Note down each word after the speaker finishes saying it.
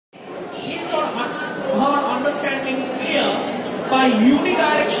our understanding clear by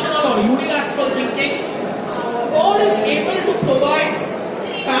unidirectional or unilateral thinking, or is able to provide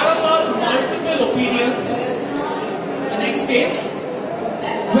parallel multiple opinions. The next stage,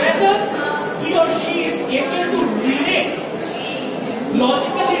 whether he or she is able to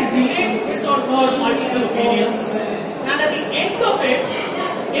logically relate his or her multiple opinions, and at the end of it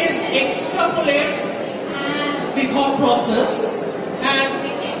is extrapolate the thought process and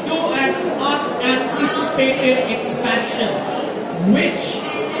do an unanticipated expansion, which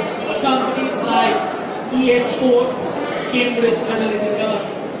companies like ES4, Cambridge Analytica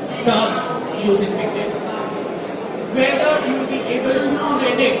does using big data. Whether you will be able to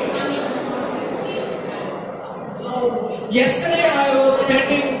predict. Yesterday I was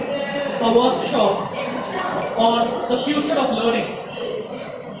attending a workshop on the future of learning,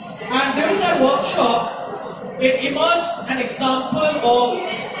 and during that workshop it emerged an example of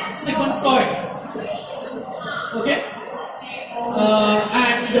Sigmund Freud. Okay,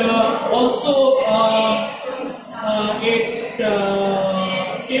 and also it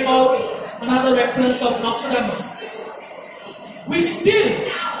came out another reference of Nostradamus. We still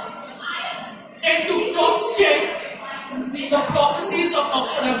tend to cross-check the prophecies of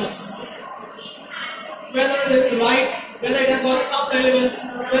Nostradamus, whether it is right, whether it has got some relevance,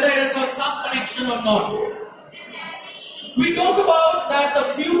 whether it has got some connection or not. We talk about that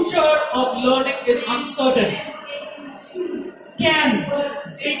the future of learning is uncertain. Can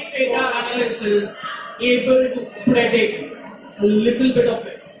big data analysis able to predict a little bit of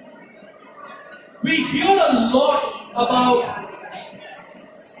it? We hear a lot about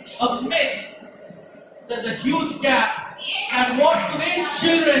a myth. There's a huge gap, and what today's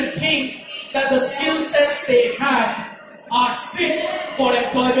children think that the skill sets they have are fit for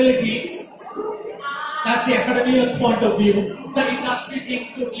employability. That's the academia's point of view. The industry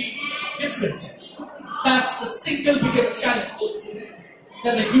thinks totally different. That's the single biggest challenge.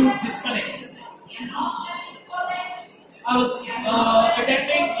 There's a huge disconnect. I was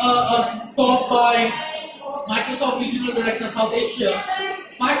attending a talk by Microsoft Regional Director South Asia.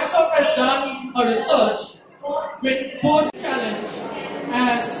 Microsoft has done a research with both challenge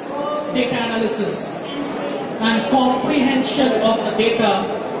as data analysis and comprehension of the data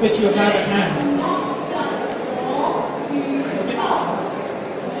which you have at hand.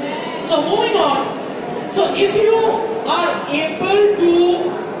 Okay. So moving on. So if you are able to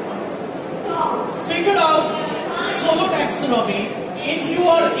figure out solo taxonomy, if you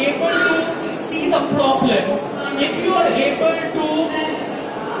are able to see the problem, if you are able to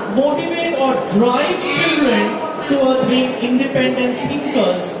motivate or drive children towards being independent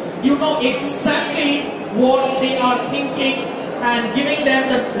thinkers, you know exactly what they are thinking and giving them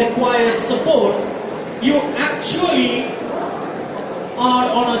the required support, you actually are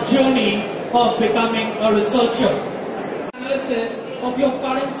on a journey of becoming a researcher. Analysis of your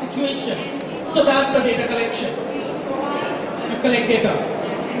current situation. So that's the data collection. You collect data,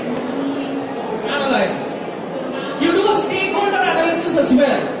 analyze it. You do a stakeholder analysis as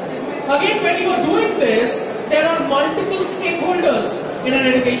well. Again, when you are doing this, there are multiple stakeholders in an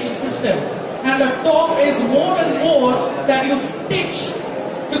education system, and the top is more and more that you stitch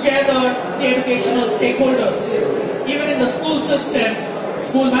together the educational stakeholders. Even in the school system,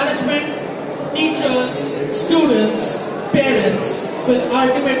 school management, teachers, students, parents, which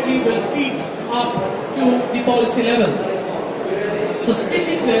ultimately will feed up to the policy level. So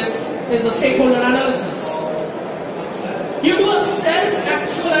stitching this is the stakeholder analysis. You do a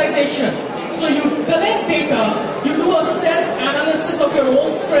self-actualization. So you collect data, you do a self-analysis of your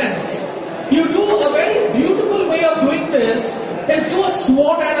own strengths. You do a very beautiful way of doing this is do a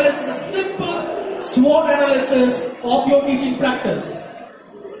SWOT analysis, a simple SWOT analysis of your teaching practice.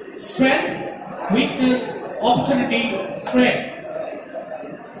 Strength, weakness, opportunity, threat.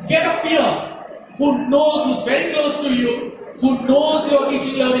 Get a peer who knows, who's very close to you, who knows your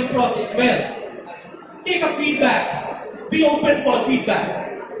teaching learning process well. Take a feedback. Be open for feedback.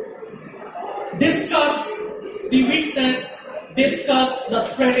 Discuss the weakness, discuss the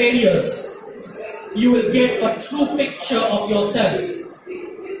threat areas. You will get a true picture of yourself.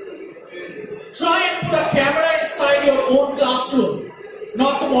 Try and put a camera inside your own classroom,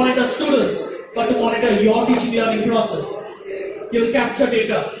 not to monitor students, but to monitor your teaching learning process. You will capture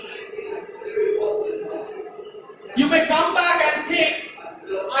data. You may come back and think,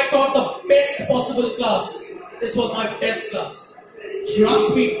 I taught the best possible class. This was my best class.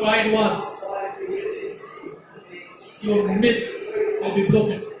 Trust me, try it once. Your myth will be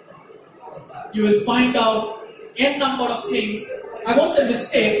broken. You will find out n number of things, I won't say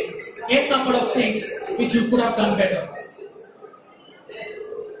mistakes, n number of things which you could have done better.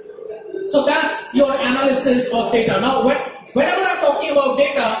 So that's your analysis of data. Now, whenever I'm talking about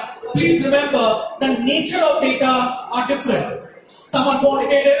data, please remember the nature of data are different. Some are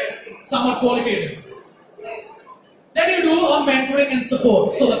quantitative, some are qualitative. Then you do a mentoring and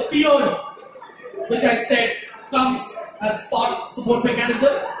support. So the peer, which I said, comes as part of support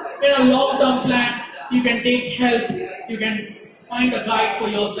mechanism. In a long-term plan, you can take help, you can find a guide for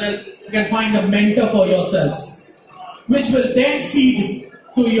yourself, you can find a mentor for yourself, which will then feed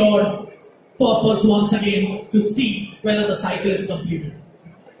to your purpose once again to see whether the cycle is completed.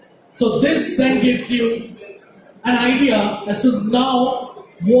 So this then gives you an idea as to now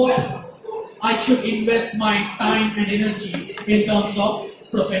what I should invest my time and energy in terms of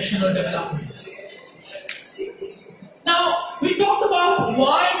professional development. Now, we talked about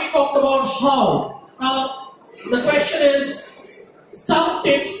why, we talked about how. Now, the question is some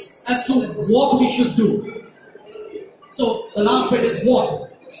tips as to what we should do. So, the last bit is what.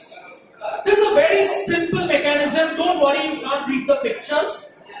 This is a very simple mechanism. Don't worry, you can't read the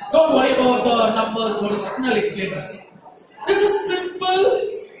pictures. Don't worry about the numbers, what is happening. I'll explain this. This is a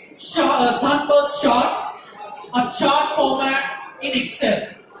simple sunburst chart, a chart format in Excel.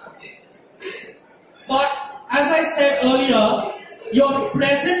 But as I said earlier, your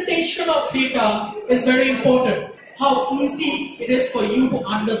presentation of data is very important. How easy it is for you to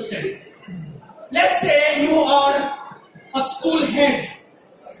understand. Let's say you are a school head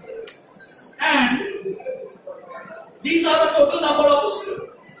and these are the total number of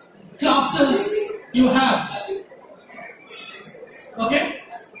classes you have. Okay?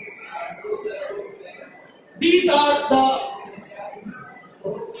 These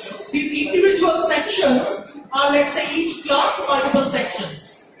individual sections are, let's say, each class multiple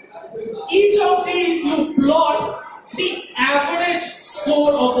sections. Each of these you plot the average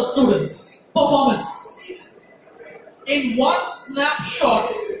score of the students' performance. In one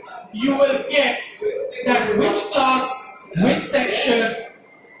snapshot, you will get that which class, which section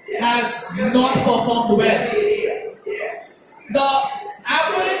has not performed well. The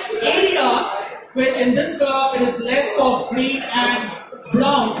average area, which in this graph it is less of green and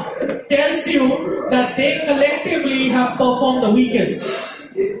brown, tells you that they collectively have performed the weakest.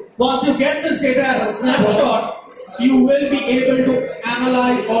 Once you get this data as a snapshot, you will be able to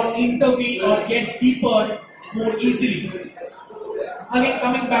analyze or intervene or get deeper more easily. Again,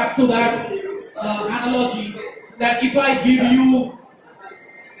 coming back to that analogy, that if I give you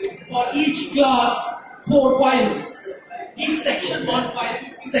for each class 4 files, each section 1 file,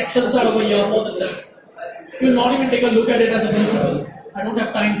 50 sections are over here, more than that. You will not even take a look at it as a principal. I don't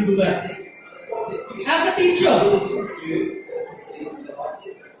have time to do that. As a teacher,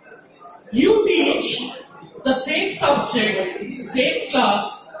 you teach the same subject, same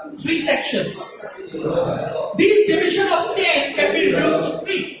class, 3 sections. These division of 10 can be reduced to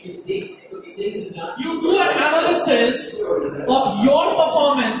 3. You do an analysis of your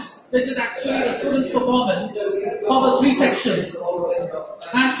performance, which is actually the student's performance, of the 3 sections,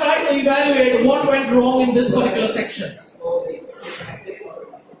 and try to evaluate what went wrong in this particular section.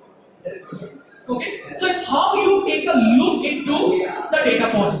 Okay, so it's how you take a look into the data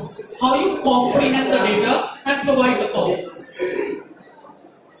points, how you comprehend the data and provide the cause.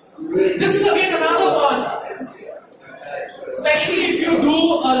 This is again another one, especially if you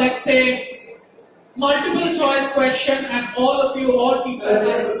do, let's say, multiple choice question, and all teachers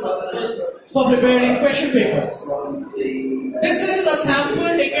are responsible for preparing question papers. This is a sample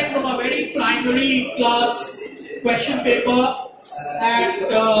taken from a very primary class question paper at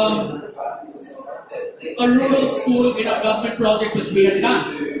a rural school in a government project which we had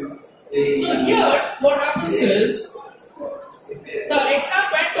done. So here, what happens is, the exam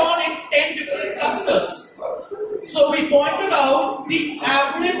went on in 10 different clusters. So we pointed out the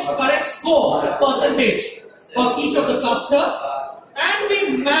average correct score percentage of each of the cluster, and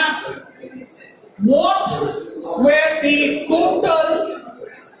we mapped what were the total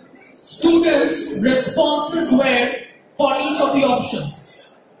students' responses were for each of the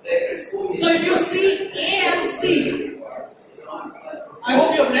options. So if you see A and C, I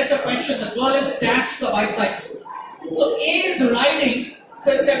hope you have read the question. The girl is dashed the bicycle. So A is riding,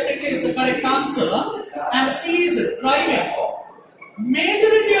 which definitely is the correct answer, and C is driving.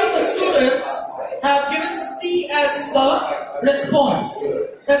 Majority of the students have given C as the response.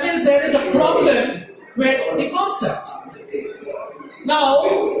 That means there is a problem with the concept. Now,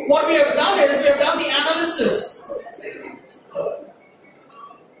 what we have done is we have done the analysis.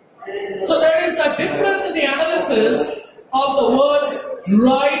 So there is a difference in the analysis of the words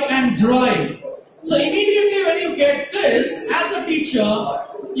ride and drive. So immediately when you get this, as a teacher,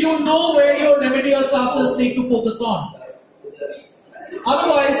 you know where your remedial classes need to focus on.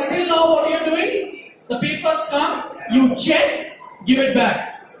 Otherwise, till now what The papers come, you check, give it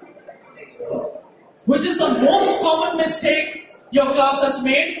back. Which is the most common mistake your class has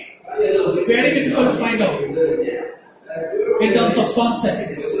made? Very difficult to find out in terms of concept.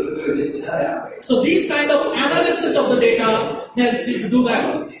 So these kind of analysis of the data helps you to do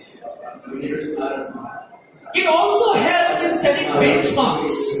that. It also helps in setting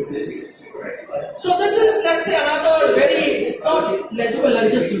benchmarks. So this is, let's say, another it's not legible, I'll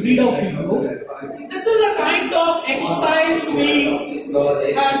just read out to you. This is a kind of exercise we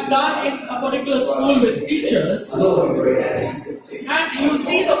have done in a particular school with teachers. And you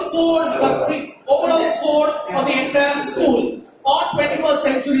see the overall score of the entire school on 21st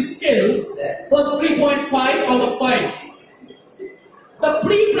century skills was 3.5 out of 5. The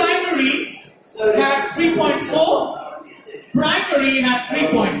pre-primary had 3.4, primary had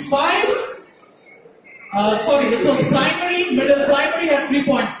 3.5. This was primary, middle primary had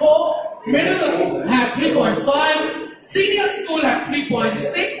 3.4, middle had 3.5, senior school had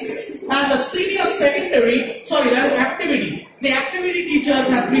 3.6, and the senior secondary, that is activity. The activity teachers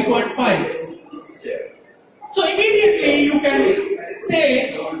had 3.5. So immediately you can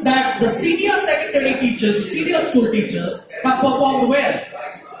say that the senior secondary teachers, the senior school teachers have performed well.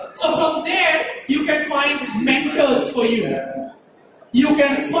 So from there you can find mentors for you. You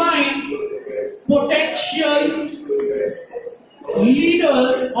can find potential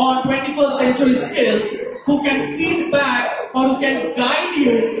leaders on 21st century skills who can feed back or who can guide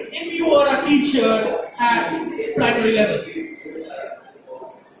you if you are a teacher at primary level.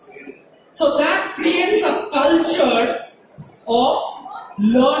 So that creates a culture of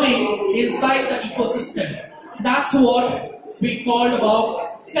learning inside the ecosystem. That's what we called about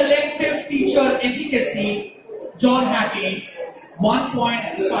collective teacher efficacy. John Hattie,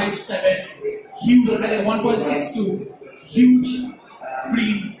 1.57, huge, 1.62, huge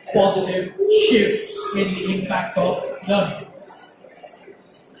green positive shift in the impact of learning.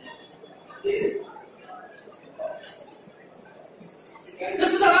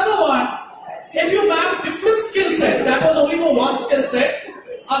 This is another one. If you map different skill sets, that was only for one skill set,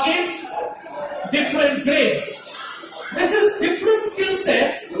 against different grades. This is different skill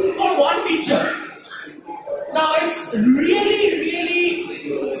sets for one teacher. Now it's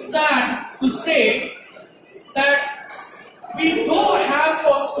really sad to say that we don't have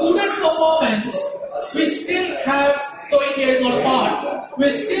for student performance, we still have, though India is not a part,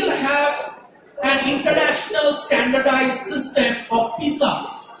 we still have an international standardized system of PISA.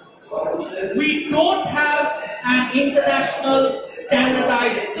 We don't have an international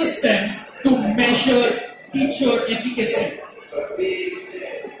standardized system to measure teacher efficacy.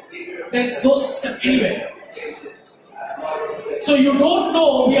 There's no system anywhere. So you don't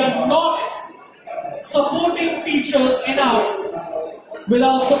know, we are not supporting teachers enough.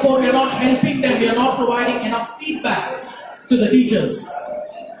 Without support, we are not helping them, we are not providing enough feedback to the teachers.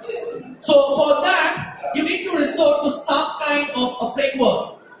 So for that, you need to resort to some kind of a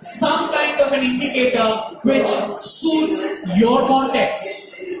framework, some kind of an indicator which suits your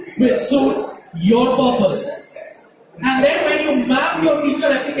context, which suits your purpose. And then when you map your teacher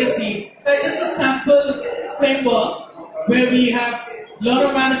efficacy, there is a sample framework where we have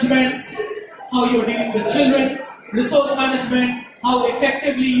learner management, how you are dealing with children, resource management, how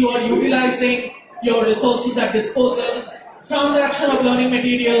effectively you are utilizing your resources at disposal, transaction of learning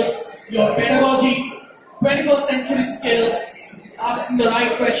materials, your pedagogy, 21st century skills, asking the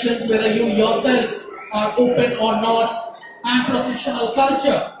right questions whether you yourself are open or not, and professional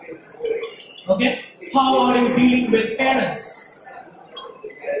culture. Okay? How are you dealing with parents?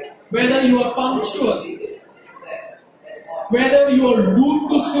 Whether you are punctual, whether you are rude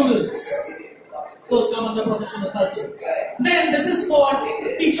to students, those come under professional culture. Then this is for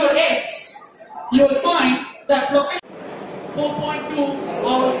teacher X. You will find that professional 4.2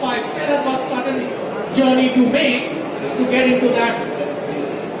 out of 5 still has got certain journey to make to get into that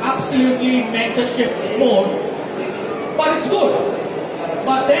absolutely mentorship mode, but it's good.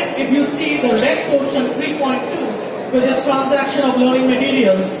 But then if you see the red portion 3.2, which is transaction of learning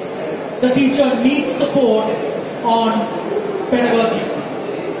materials, the teacher needs support on pedagogy.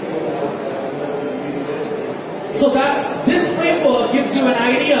 So this framework gives you an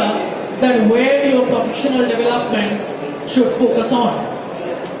idea that where your professional development should focus on,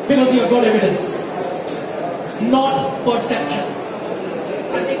 because you have got evidence, not perception.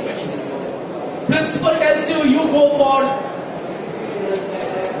 I'll take questions. Principal tells you, you go for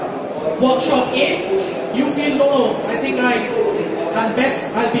workshop A, you feel no, I think I'll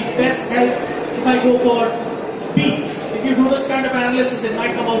be best helped if I go for B. If you do this kind of analysis, it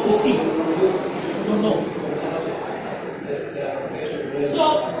might come out to C. You don't know. So,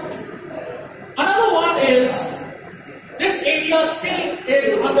 another one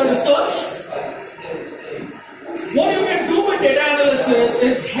under research. What you can do with data analysis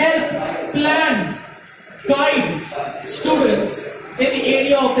is help plan, guide students in the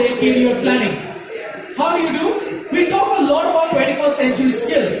area of their career planning. How do you do? We talk a lot about 21st century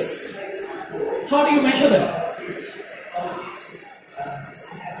skills. How do you measure them?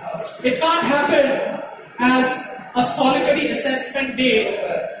 It can't happen as a solitary assessment day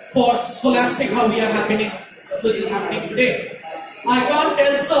for scholastic how we are happening, which is happening today. I can't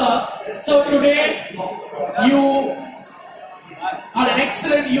tell sir, today you are an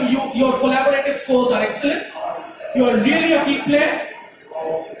excellent, your collaborative scores are excellent, you are really a team player,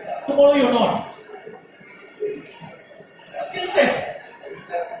 tomorrow you're not. Skill set,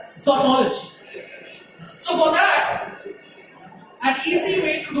 it's not knowledge. So for that, an easy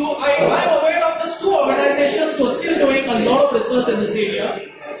way to do, I'm aware of just two organizations who are still doing a lot of research in this area.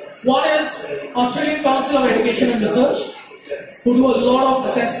 One is Australian Council of Education and Research, who do a lot of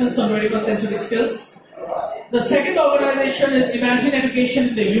assessments on 21st century skills. The second organization is Imagine Education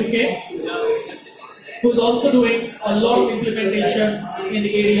in the UK, who is also doing a lot of implementation in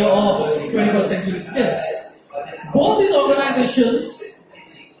the area of 21st century skills. Both these organizations,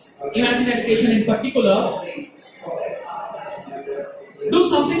 Imagine Education in particular, do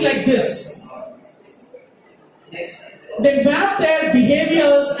something like this. They map their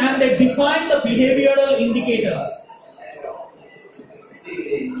behaviors and they define the behavioral indicators.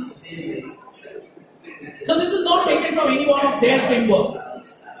 So this is not taken from any one of their framework.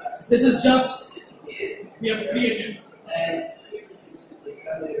 This is just we have created.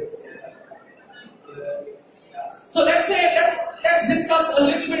 So let's discuss a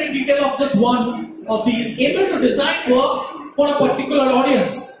little bit in detail of just one of these. Able to design work for a particular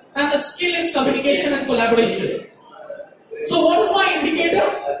audience, and the skill is communication and collaboration. So what is my indicator?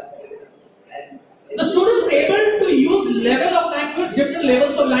 The student is able to use level of language, different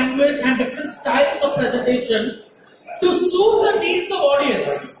levels of language and different styles of presentation to suit the needs of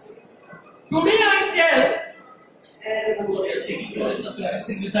audience. Today I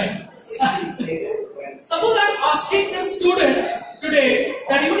suppose I'm asking this student today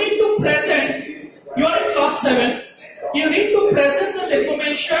that you need to present, you are in class 7, you need to present this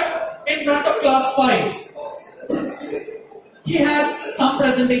information in front of class 5. He has some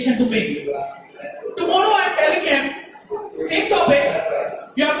presentation to make. Tomorrow I am telling him, same topic,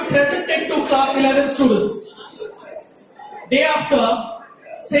 you have to present it to class 11 students. Day after,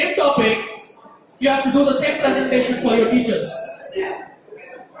 same topic, you have to do the same presentation for your teachers.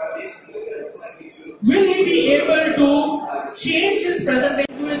 Will he be able to change his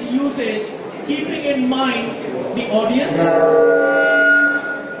presentation usage, keeping in mind the audience?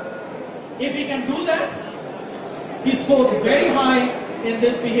 If he can do that, he scores very high in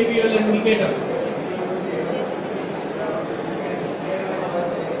this behavioral indicator.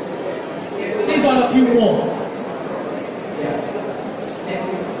 These are a few more.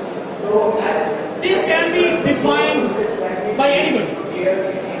 These can be defined by anybody.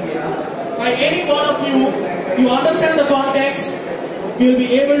 By any one of you, you understand the context, you will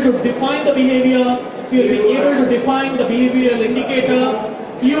be able to define the behavior, you will be able to define the behavioral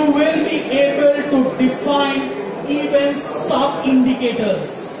indicator, you will be able to define even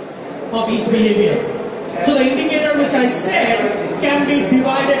sub-indicators of each behavior. So the indicator which I said can be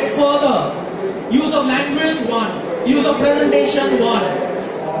divided further. Use of language 1, use of presentation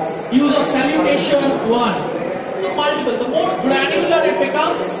 1, use of salutation 1. So multiple. The more granular it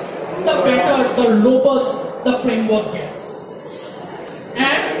becomes, the better, the robust the framework gets.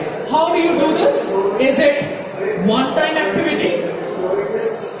 And how do you do this? Is it one-time activity?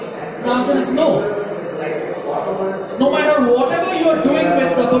 The answer is no. No matter whatever you are doing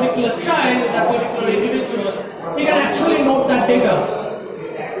with the particular child, with that particular individual, you can actually note that data.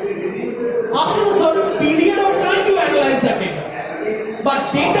 After a certain period of time, you analyze that data.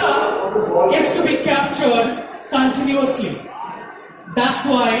 But data is to be captured continuously. That's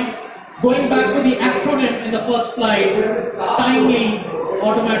why, going back to the acronym in the first slide, timely,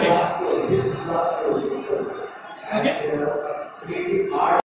 automatic. Okay?